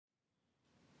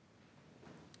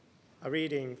A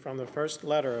reading from the first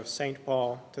letter of St.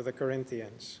 Paul to the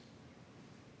Corinthians.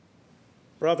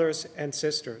 Brothers and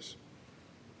sisters,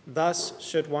 thus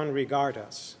should one regard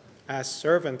us, as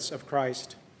servants of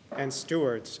Christ and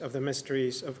stewards of the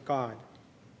mysteries of God.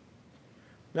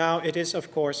 Now it is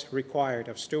of course required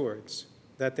of stewards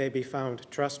that they be found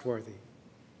trustworthy.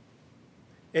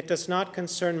 It does not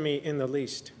concern me in the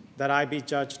least that I be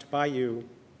judged by you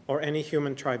or any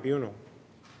human tribunal.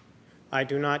 I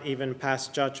do not even pass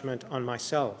judgment on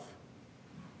myself.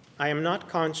 I am not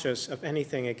conscious of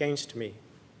anything against me,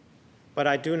 but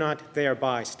I do not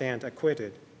thereby stand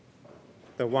acquitted.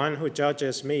 The one who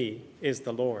judges me is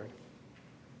the Lord.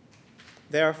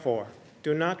 Therefore,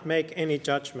 do not make any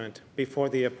judgment before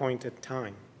the appointed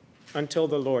time, until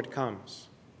the Lord comes.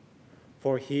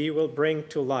 For he will bring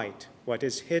to light what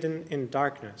is hidden in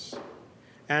darkness,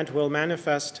 and will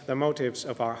manifest the motives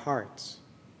of our hearts.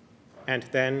 And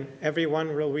then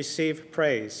everyone will receive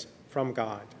praise from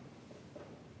God.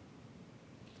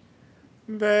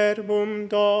 Verbum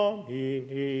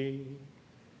Domini.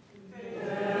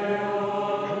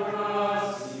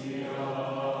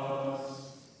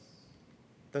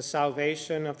 The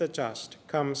salvation of the just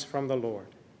comes from the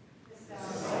Lord.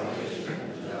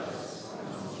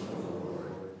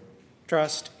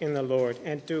 Trust in the Lord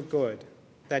and do good,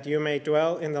 that you may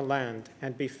dwell in the land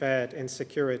and be fed in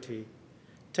security.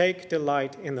 Take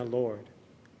delight in the Lord,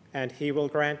 and he will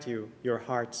grant you your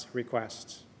heart's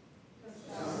requests.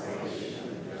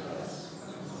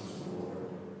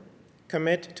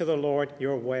 Commit to the Lord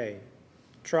your way.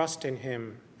 Trust in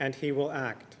him, and he will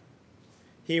act.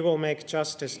 He will make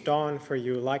justice dawn for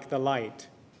you like the light.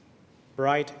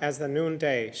 Bright as the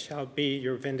noonday shall be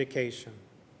your vindication.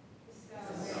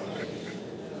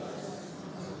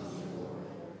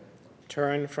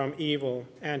 Turn from evil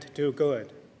and do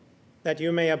good, that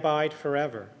you may abide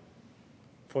forever.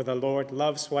 For the Lord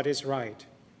loves what is right,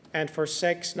 and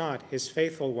forsakes not his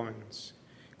faithful ones.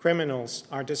 Criminals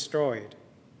are destroyed,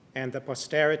 and the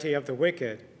posterity of the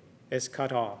wicked is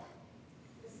cut off.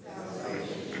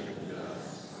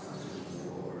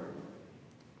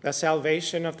 The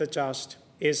salvation of the just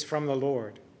is from the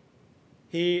Lord.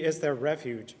 He is their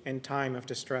refuge in time of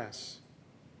distress,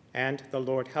 and the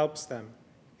Lord helps them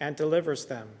and delivers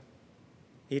them.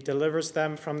 He delivers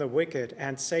them from the wicked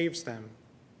and saves them,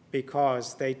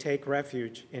 because they take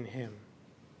refuge in him.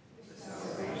 The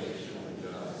salvation of the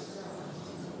just comes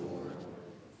from the Lord.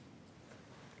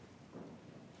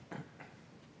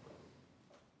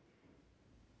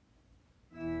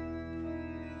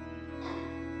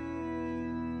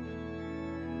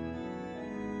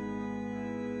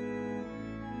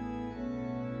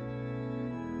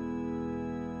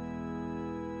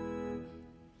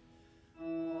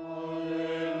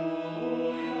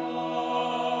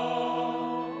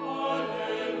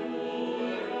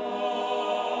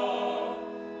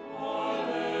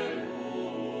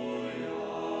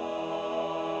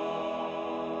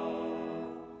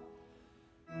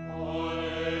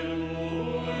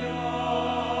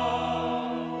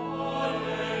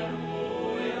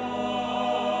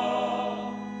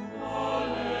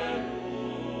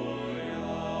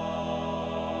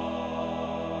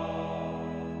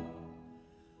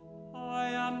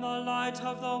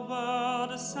 Of the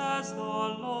world, says the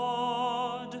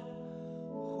Lord.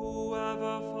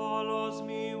 Whoever follows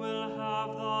me will have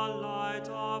the light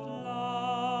of life.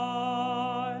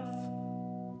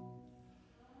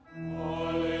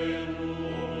 Alleluia,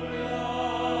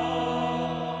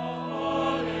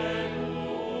 alleluia,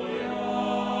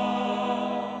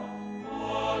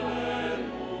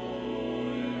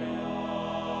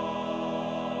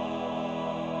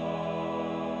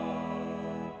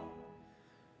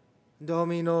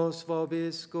 Dominus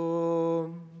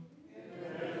vobiscum.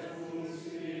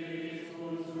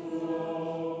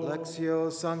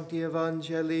 Lectio Sancti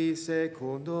Evangelii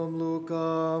secundum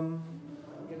Lucam.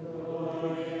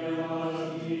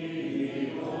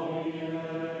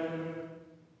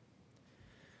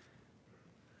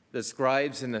 The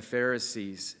scribes and the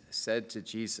Pharisees said to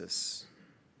Jesus,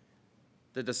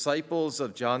 "The disciples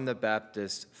of John the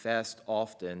Baptist fast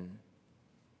often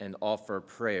and offer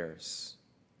prayers,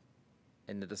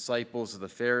 and the disciples of the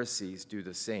Pharisees do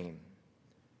the same,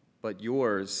 but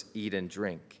yours eat and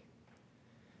drink."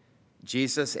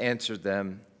 Jesus answered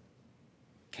them,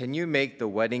 "Can you make the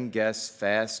wedding guests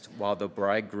fast while the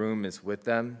bridegroom is with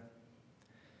them?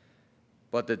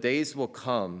 But the days will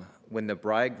come when the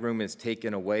bridegroom is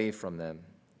taken away from them,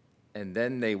 and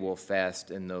then they will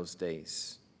fast in those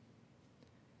days."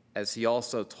 As he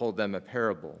also told them a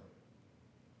parable,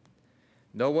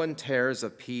 "No one tears a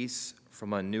piece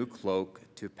from a new cloak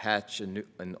to patch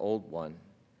an old one,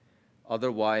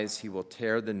 Otherwise, he will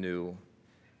tear the new,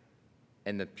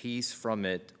 and the piece from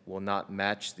it will not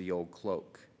match the old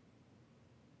cloak.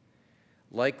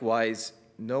 Likewise,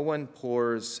 no one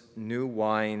pours new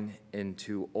wine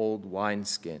into old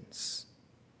wineskins.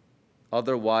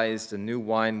 Otherwise, the new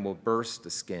wine will burst the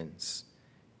skins,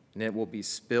 and it will be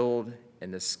spilled,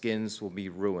 and the skins will be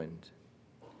ruined.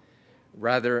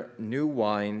 Rather, new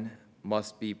wine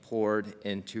must be poured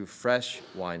into fresh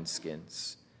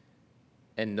wineskins.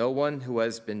 And no one who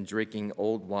has been drinking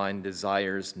old wine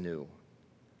desires new,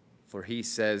 for he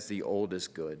says the old is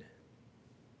good.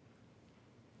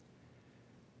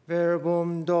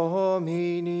 Verbum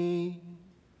Domini.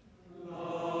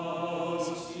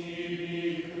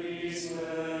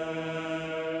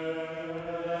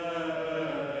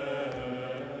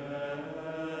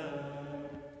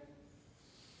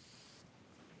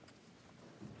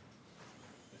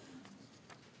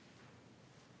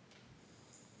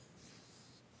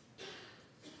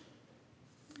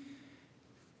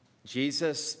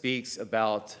 Jesus speaks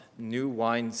about new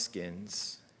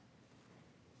wineskins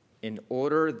in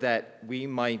order that we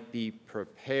might be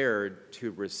prepared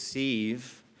to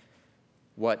receive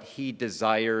what he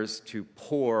desires to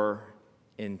pour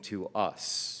into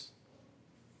us.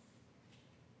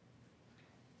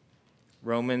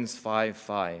 Romans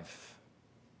 5:5.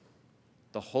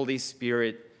 The Holy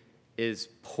Spirit is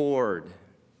poured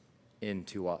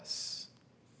into us.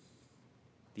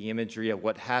 The imagery of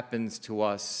what happens to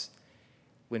us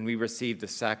when we receive the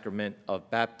sacrament of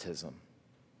baptism.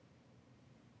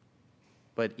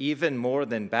 But even more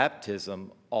than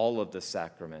baptism, all of the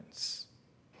sacraments.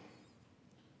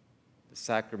 The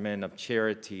sacrament of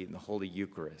charity in the Holy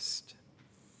Eucharist.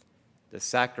 The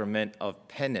sacrament of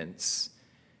penance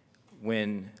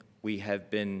when we have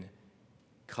been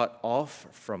cut off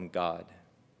from God.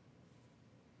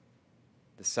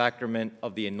 The sacrament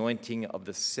of the anointing of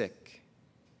the sick,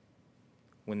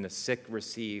 when the sick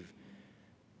receive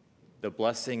the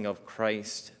blessing of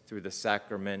Christ through the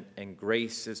sacrament, and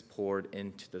grace is poured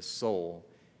into the soul,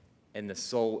 and the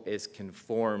soul is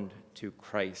conformed to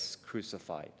Christ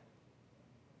crucified.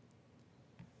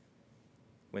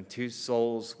 When two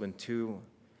souls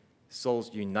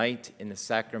unite in the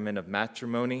sacrament of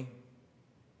matrimony,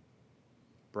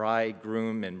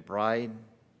 bridegroom and bride,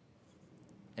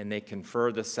 and they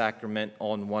confer the sacrament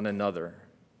on one another.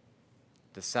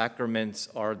 The sacraments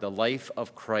are the life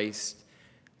of Christ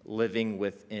living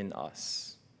within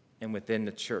us and within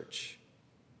the church.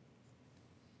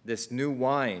 This new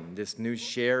wine, this new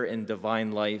share in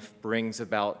divine life brings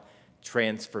about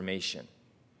transformation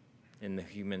in the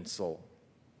human soul.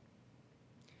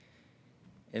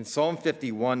 In Psalm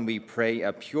 51, we pray,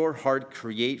 "A pure heart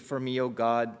create for me, O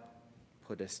God,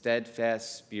 put a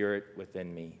steadfast spirit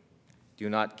within me.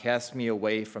 Do not cast me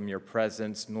away from your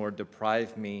presence, nor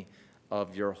deprive me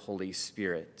of your Holy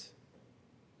Spirit."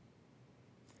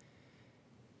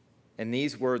 And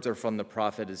these words are from the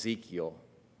prophet Ezekiel,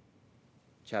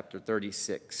 chapter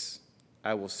 36.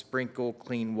 "I will sprinkle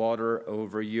clean water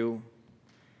over you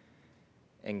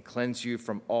and cleanse you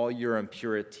from all your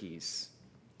impurities,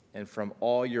 and from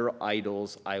all your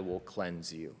idols I will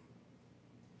cleanse you.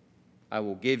 I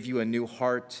will give you a new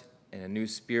heart, and a new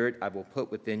spirit I will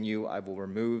put within you. I will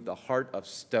remove the heart of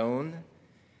stone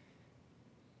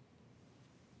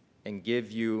and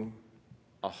give you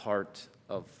a heart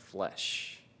of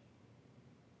flesh."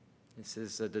 This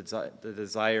is the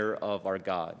desire of our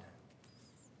God,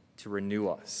 to renew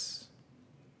us,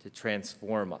 to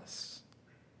transform us.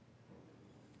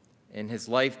 In his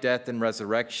life, death, and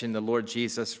resurrection, the Lord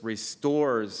Jesus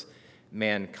restores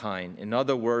mankind. In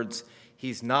other words,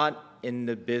 he's not in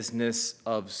the business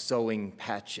of sewing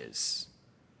patches.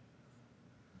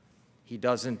 He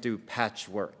doesn't do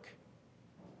patchwork.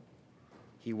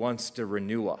 He wants to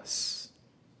renew us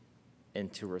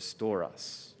and to restore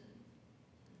us.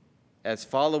 As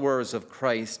followers of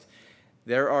Christ,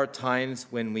 there are times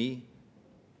when we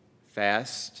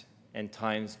fast and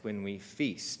times when we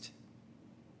feast.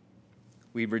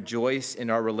 We rejoice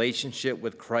in our relationship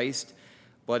with Christ,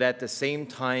 but at the same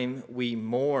time, we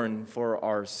mourn for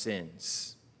our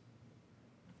sins.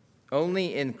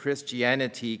 Only in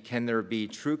Christianity can there be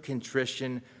true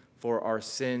contrition for our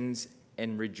sins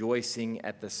and rejoicing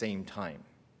at the same time.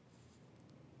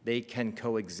 They can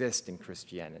coexist in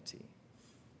Christianity,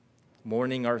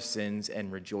 mourning our sins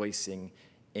and rejoicing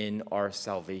in our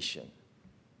salvation.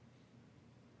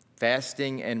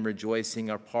 Fasting and rejoicing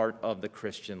are part of the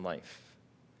Christian life.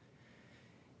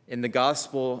 In the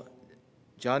gospel,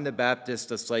 John the Baptist's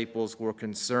disciples were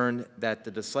concerned that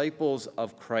the disciples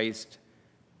of Christ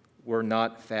were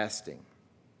not fasting.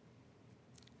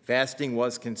 fasting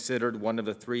was considered one of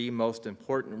the three most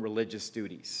important religious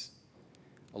duties,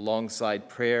 alongside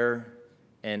prayer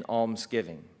and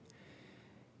almsgiving.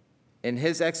 In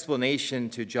his explanation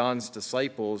to John's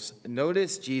disciples,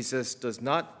 notice Jesus does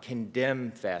not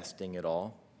condemn fasting at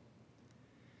all.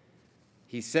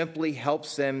 He simply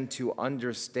helps them to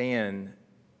understand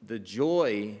the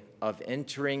joy of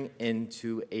entering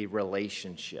into a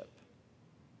relationship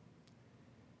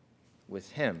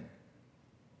with him,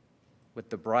 with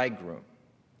the bridegroom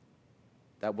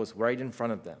that was right in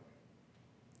front of them.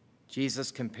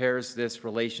 Jesus compares this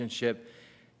relationship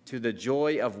to the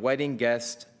joy of wedding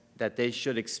guests that they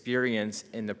should experience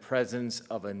in the presence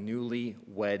of a newly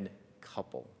wed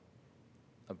couple,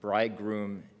 a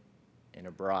bridegroom and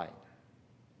a bride.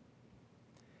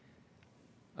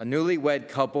 A newlywed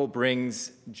couple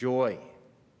brings joy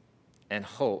and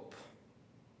hope.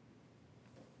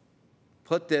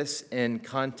 Put this in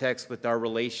context with our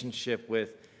relationship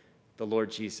with the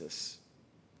Lord Jesus.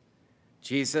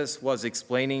 Jesus was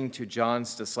explaining to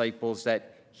John's disciples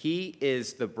that he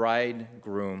is the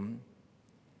bridegroom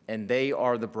and they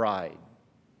are the bride.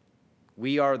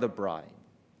 We are the bride,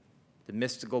 the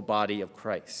mystical body of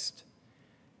Christ,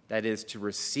 that is to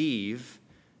receive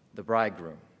the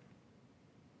bridegroom.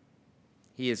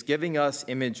 He is giving us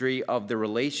imagery of the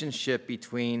relationship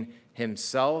between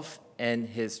himself and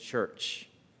his church.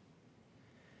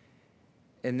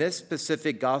 In this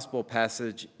specific gospel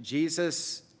passage,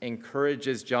 Jesus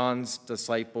encourages John's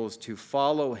disciples to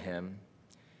follow him,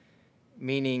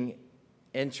 meaning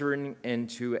entering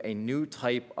into a new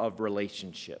type of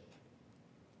relationship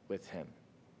with him.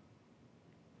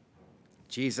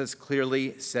 Jesus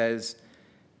clearly says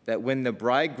that when the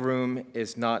bridegroom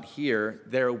is not here,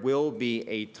 there will be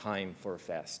a time for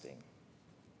fasting.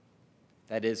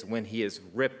 That is, when he is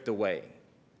ripped away.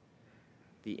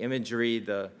 The imagery,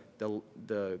 the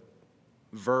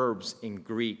verbs in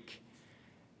Greek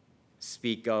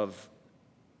speak of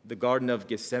the Garden of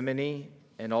Gethsemane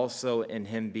and also in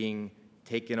him being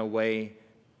taken away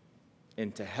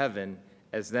into heaven,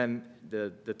 as then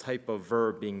the type of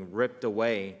verb being ripped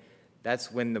away. That's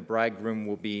when the bridegroom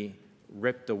will be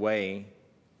ripped away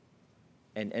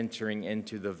and entering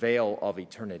into the veil of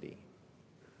eternity.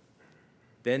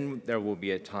 Then there will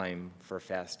be a time for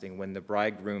fasting when the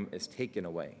bridegroom is taken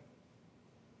away.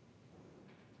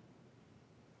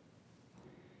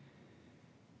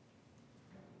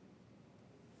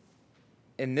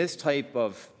 In this type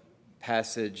of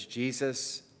passage,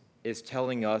 Jesus is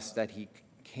telling us that he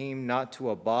came not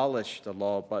to abolish the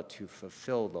law, but to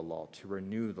fulfill the law, to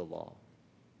renew the law.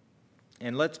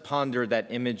 And let's ponder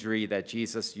that imagery that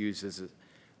Jesus uses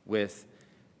with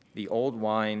the old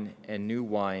wine and new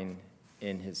wine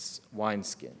in his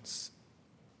wineskins.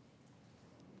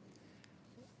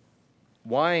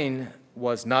 Wine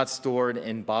was not stored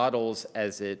in bottles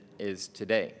as it is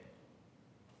today.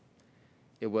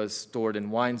 It was stored in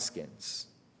wineskins.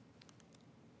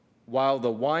 While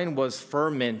the wine was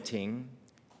fermenting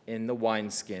in the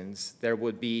wineskins, there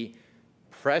would be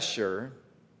pressure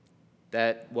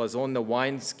that was on the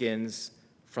wineskins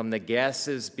from the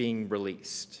gases being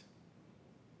released.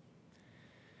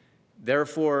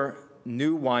 Therefore,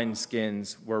 new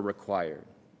wineskins were required.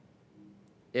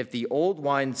 If the old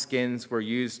wineskins were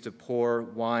used to pour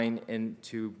wine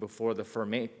into before the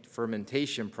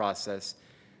fermentation process,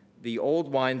 the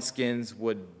old wineskins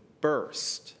would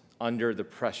burst under the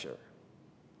pressure.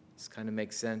 This kind of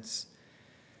makes sense.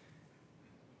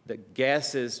 The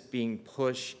gases being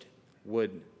pushed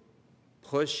would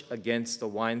push against the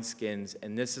wineskins,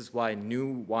 and this is why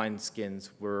new wineskins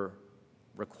were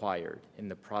required in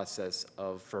the process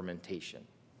of fermentation.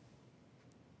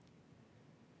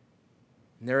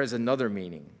 And there is another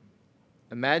meaning.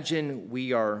 Imagine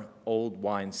we are old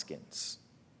wineskins.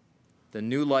 The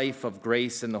new life of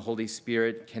grace and the Holy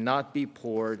Spirit cannot be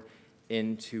poured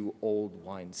into old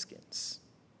wineskins,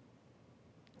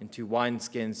 into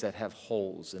wineskins that have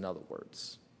holes, in other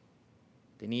words.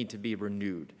 They need to be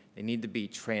renewed. They need to be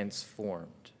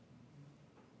transformed,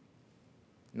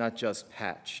 not just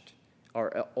patched.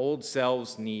 Our old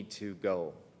selves need to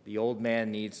go. The old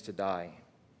man needs to die.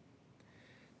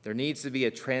 There needs to be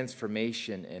a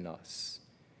transformation in us.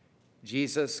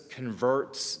 Jesus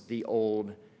converts the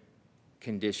old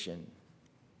condition,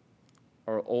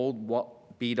 our old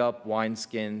beat-up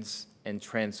wineskins, and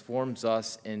transforms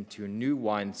us into new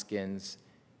wineskins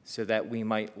so that we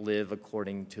might live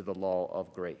according to the law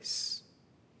of grace.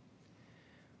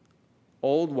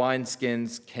 Old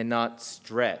wineskins cannot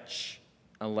stretch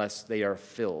unless they are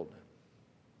filled.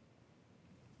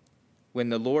 When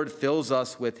the Lord fills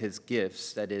us with his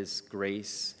gifts, that is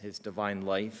grace, his divine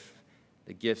life,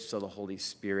 the gifts of the Holy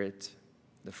Spirit,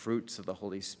 the fruits of the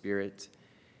Holy Spirit,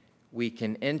 we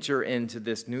can enter into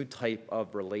this new type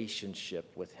of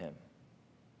relationship with him.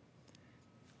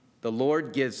 The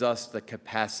Lord gives us the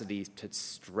capacity to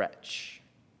stretch,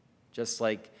 just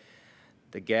like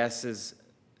the gases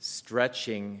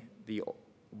stretching the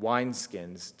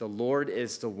wineskins. The Lord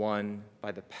is the one,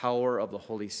 by the power of the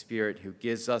Holy Spirit, who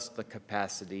gives us the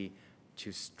capacity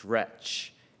to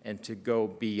stretch and to go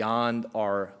beyond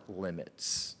our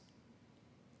limits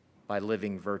by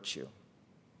living virtue.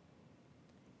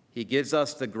 He gives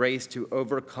us the grace to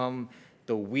overcome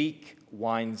the weak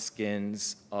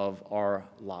wineskins of our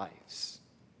lives,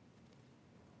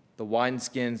 the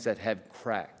wineskins that have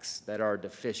cracks, that are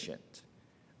deficient.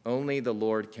 Only the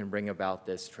Lord can bring about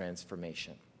this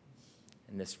transformation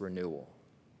and this renewal.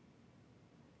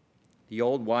 The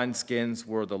old wineskins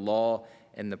were the law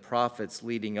and the prophets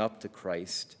leading up to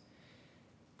Christ.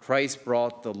 Christ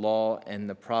brought the law and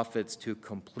the prophets to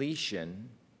completion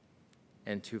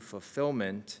and to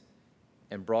fulfillment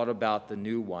and brought about the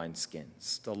new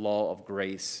wineskins, the law of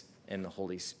grace and the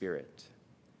Holy Spirit.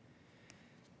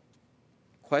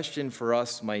 Question for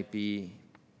us might be,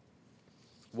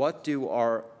 what do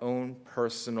our own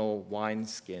personal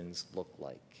wineskins look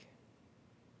like?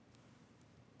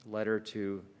 The letter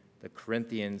to the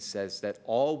Corinthians says that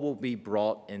all will be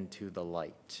brought into the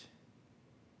light.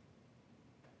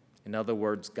 In other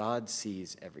words, God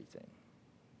sees everything.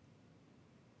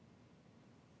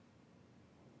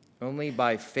 Only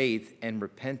by faith and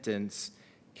repentance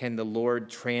can the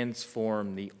Lord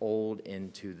transform the old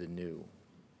into the new.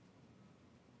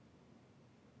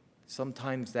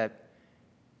 Sometimes that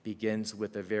begins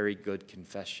with a very good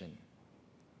confession.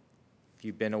 If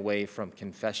you've been away from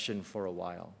confession for a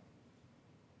while.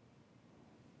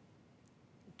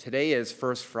 Today is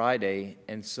First Friday,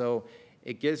 and so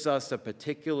it gives us a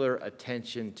particular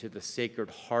attention to the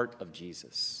Sacred Heart of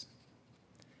Jesus.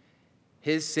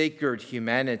 His sacred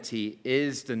humanity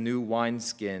is the new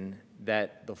wineskin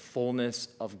that the fullness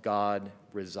of God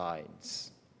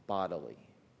resides bodily.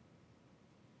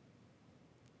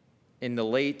 In the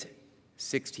late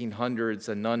 1600s,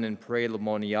 a nun in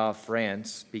Pré-le-Monial,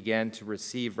 France, began to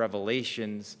receive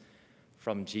revelations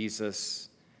from Jesus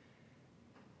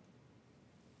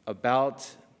about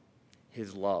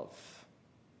his love,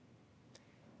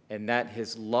 and that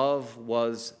his love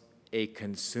was a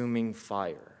consuming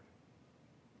fire,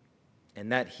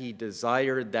 and that he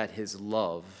desired that his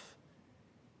love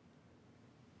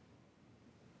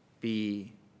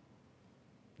be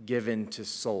given to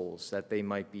souls, that they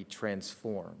might be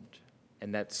transformed,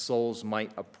 and that souls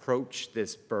might approach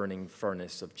this burning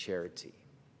furnace of charity.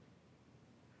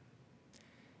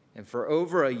 And for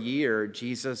over a year,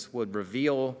 Jesus would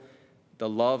reveal the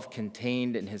love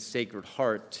contained in his Sacred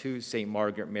Heart to St.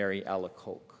 Margaret Mary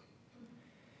Alacoque.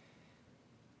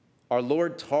 Our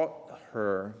Lord taught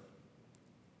her,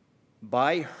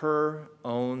 by her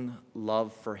own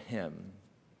love for him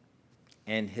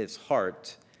and his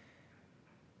heart,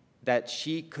 that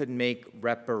she could make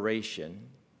reparation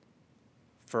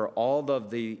for all of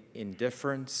the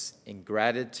indifference,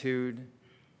 ingratitude,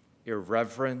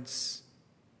 irreverence,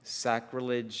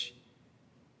 sacrilege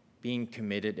being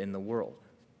committed in the world.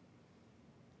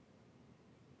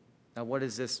 Now, what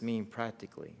does this mean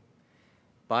practically?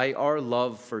 By our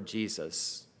love for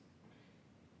Jesus,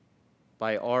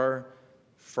 by our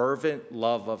fervent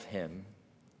love of him,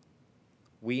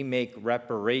 we make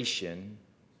reparation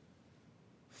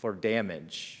for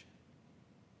damage,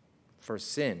 for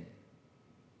sin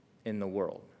in the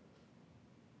world.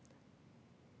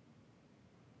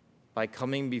 By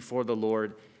coming before the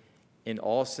Lord in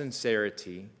all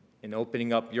sincerity and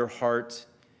opening up your heart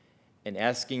and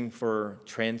asking for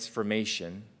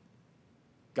transformation,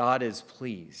 God is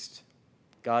pleased.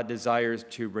 God desires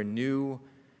to renew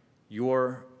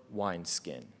your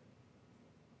wineskin.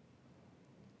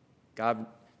 God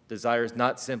desires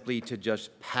not simply to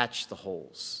just patch the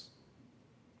holes,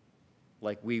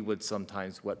 like we would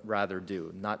sometimes rather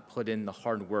do, not put in the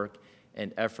hard work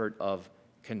and effort of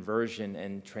conversion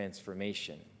and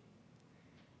transformation.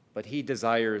 But he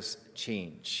desires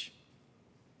change,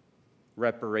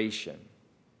 reparation.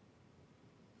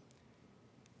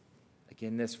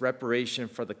 Again, this reparation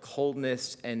for the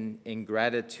coldness and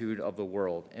ingratitude of the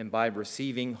world. And by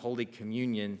receiving Holy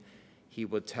Communion, he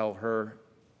would tell her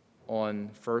on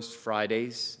First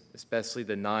Fridays, especially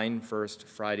the 9 First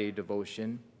Friday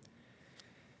devotion,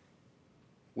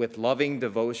 with loving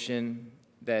devotion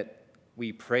that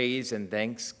we praise and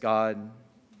thanks God,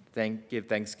 give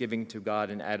thanksgiving to God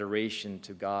and adoration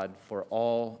to God for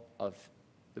all of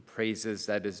the praises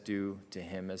that is due to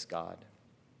him as God.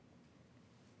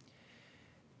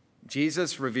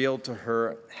 Jesus revealed to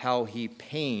her how he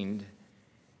pained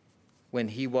when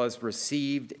he was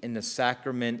received in the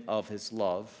sacrament of his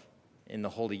love, in the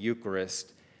Holy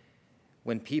Eucharist,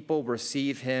 when people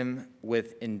receive him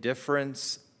with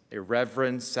indifference,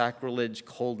 irreverence, sacrilege,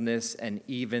 coldness, and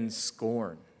even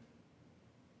scorn.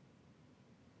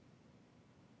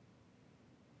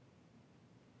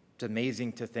 It's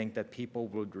amazing to think that people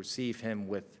would receive him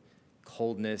with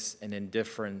coldness and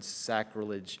indifference,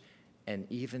 sacrilege, and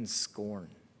even scorn.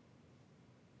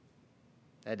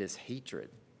 That is hatred.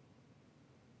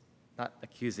 Not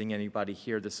accusing anybody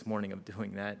here this morning of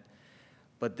doing that,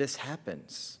 but this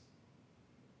happens.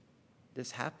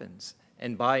 This happens.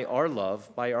 And by our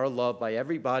love, by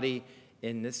everybody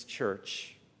in this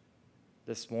church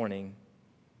this morning,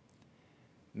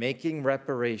 making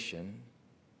reparation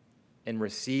and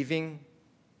receiving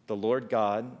the Lord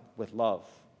God with love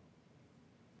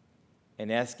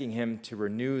and asking him to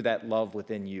renew that love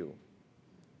within you,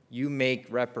 you make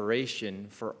reparation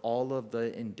for all of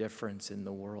the indifference in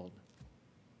the world,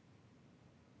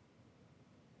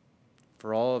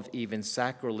 for all of even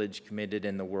sacrilege committed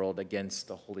in the world against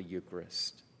the Holy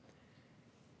Eucharist.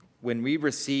 When we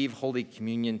receive Holy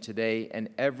Communion today and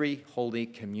every Holy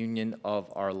Communion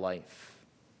of our life,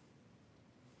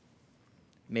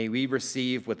 may we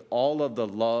receive with all of the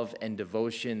love and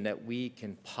devotion that we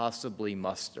can possibly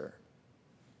muster,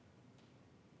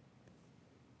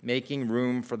 making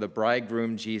room for the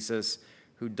bridegroom Jesus,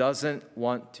 who doesn't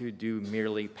want to do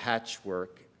merely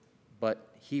patchwork, but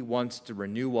he wants to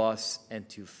renew us and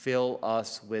to fill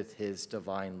us with his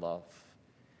divine love,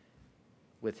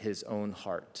 with his own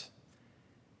heart,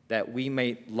 that we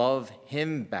may love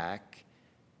him back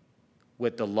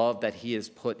with the love that he has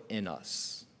put in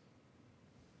us.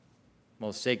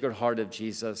 Most Sacred Heart of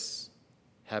Jesus,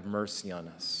 have mercy on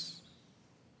us.